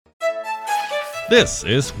This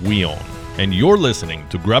is WION, and you're listening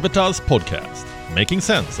to Gravitas podcast, making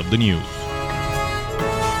sense of the news.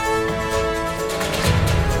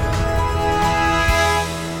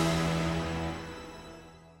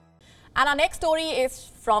 And our next story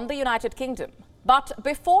is from the United Kingdom. But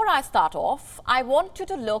before I start off, I want you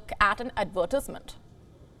to look at an advertisement.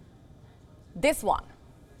 This one.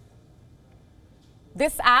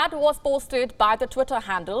 This ad was posted by the Twitter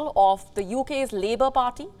handle of the UK's Labour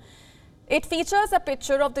Party. It features a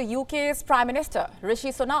picture of the UK's Prime Minister,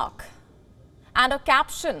 Rishi Sunak, and a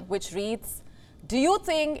caption which reads, "Do you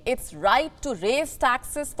think it's right to raise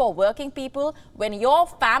taxes for working people when your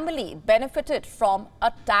family benefited from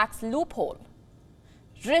a tax loophole?"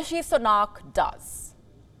 Rishi Sunak does.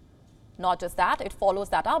 Not just that, it follows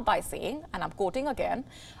that up by saying, and I'm quoting again,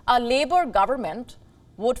 "A Labour government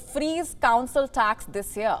would freeze council tax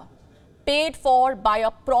this year, paid for by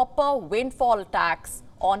a proper windfall tax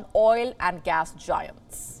on oil and gas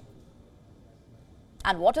giants."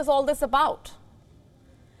 And what is all this about?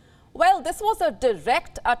 Well, this was a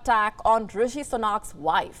direct attack on Rishi Sunak's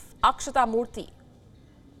wife, Akshata Murty,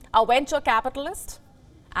 a venture capitalist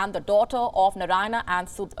and the daughter of Narayana and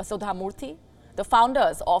Sudha Murty, the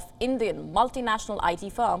founders of Indian multinational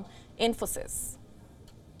IT firm Infosys.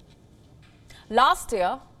 Last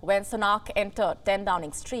year, when Sunak entered 10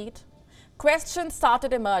 Downing Street, questions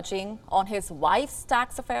started emerging on his wife's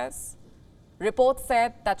tax affairs. Reports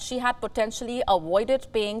said that she had potentially avoided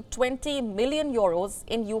paying 20 million euros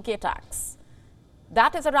in UK tax.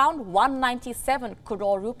 That is around 197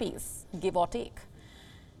 crore rupees, give or take.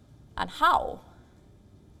 And how?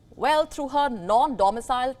 Well, through her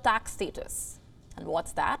non-domicile tax status. And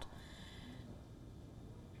what's that?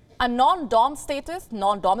 A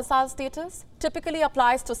non-domicile status typically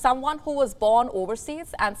applies to someone who was born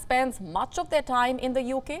overseas and spends much of their time in the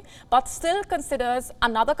UK, but still considers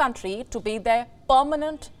another country to be their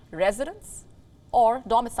permanent residence or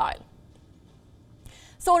domicile.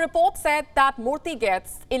 So reports said that Murty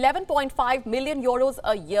gets 11.5 million euros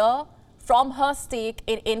a year from her stake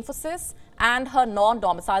in Infosys and her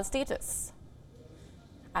non-domicile status.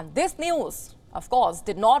 And this news, of course,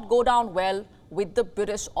 did not go down well with the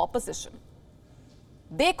British opposition.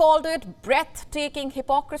 They called it breathtaking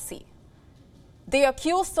hypocrisy. They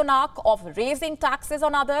accused Sunak of raising taxes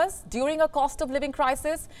on others during a cost of living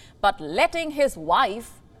crisis, but letting his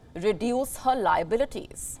wife reduce her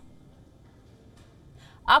liabilities.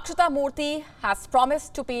 Akshata Murty has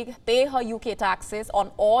promised to pay her UK taxes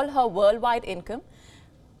on all her worldwide income,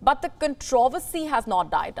 but the controversy has not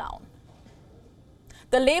died down.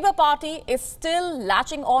 The Labour Party is still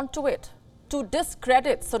latching on to it to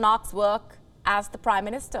discredit Sunak's work as the Prime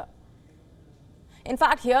Minister. In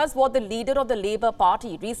fact, here's what the leader of the Labour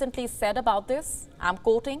Party recently said about this. I'm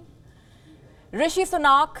quoting, "Rishi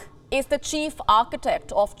Sunak is the chief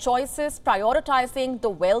architect of choices prioritizing the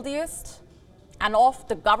wealthiest and of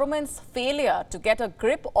the government's failure to get a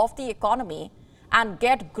grip of the economy and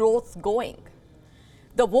get growth going.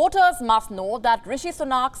 The voters must know that Rishi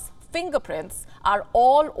Sunak's fingerprints are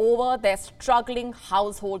all over their struggling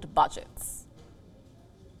household budgets."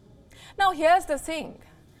 Now, here's the thing.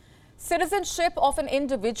 Citizenship of an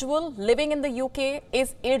individual living in the UK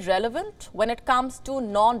is irrelevant when it comes to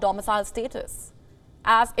non-domicile status,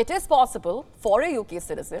 as it is possible for a UK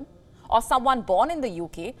citizen or someone born in the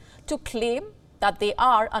UK to claim that they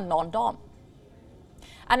are a non-dom.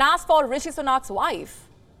 And as for Rishi Sunak's wife,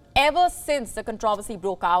 ever since the controversy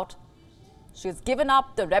broke out, she's given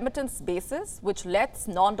up the remittance basis, which lets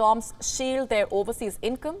non-doms shield their overseas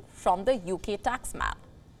income from the UK taxman.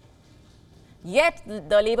 Yet,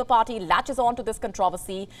 the Labour Party latches on to this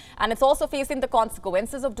controversy, and it's also facing the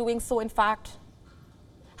consequences of doing so, in fact.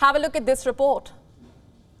 Have a look at this report.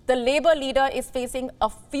 The Labour leader is facing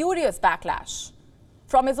a furious backlash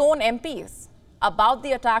from his own MPs about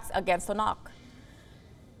the attacks against Sunak.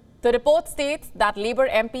 The report states that Labour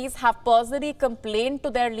MPs have personally complained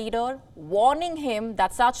to their leader, warning him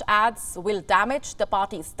that such ads will damage the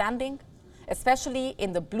party's standing, especially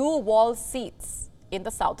in the blue wall seats in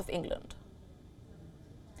the south of England.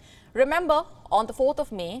 Remember, on the 4th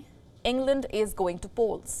of May, England is going to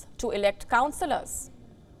polls to elect councillors.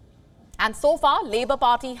 And so far, Labour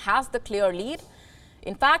Party has the clear lead.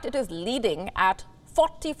 In fact, it is leading at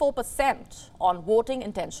 44% on voting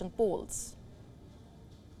intention polls.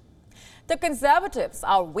 The Conservatives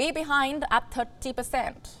are way behind at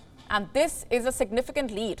 30%. And this is a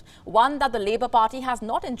significant lead, one that the Labour Party has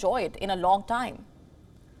not enjoyed in a long time.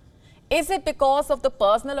 Is it because of the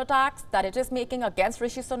personal attacks that it is making against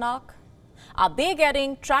Rishi Sunak? Are they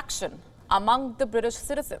getting traction among the British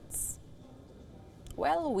citizens?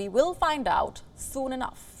 Well, we will find out soon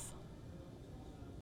enough.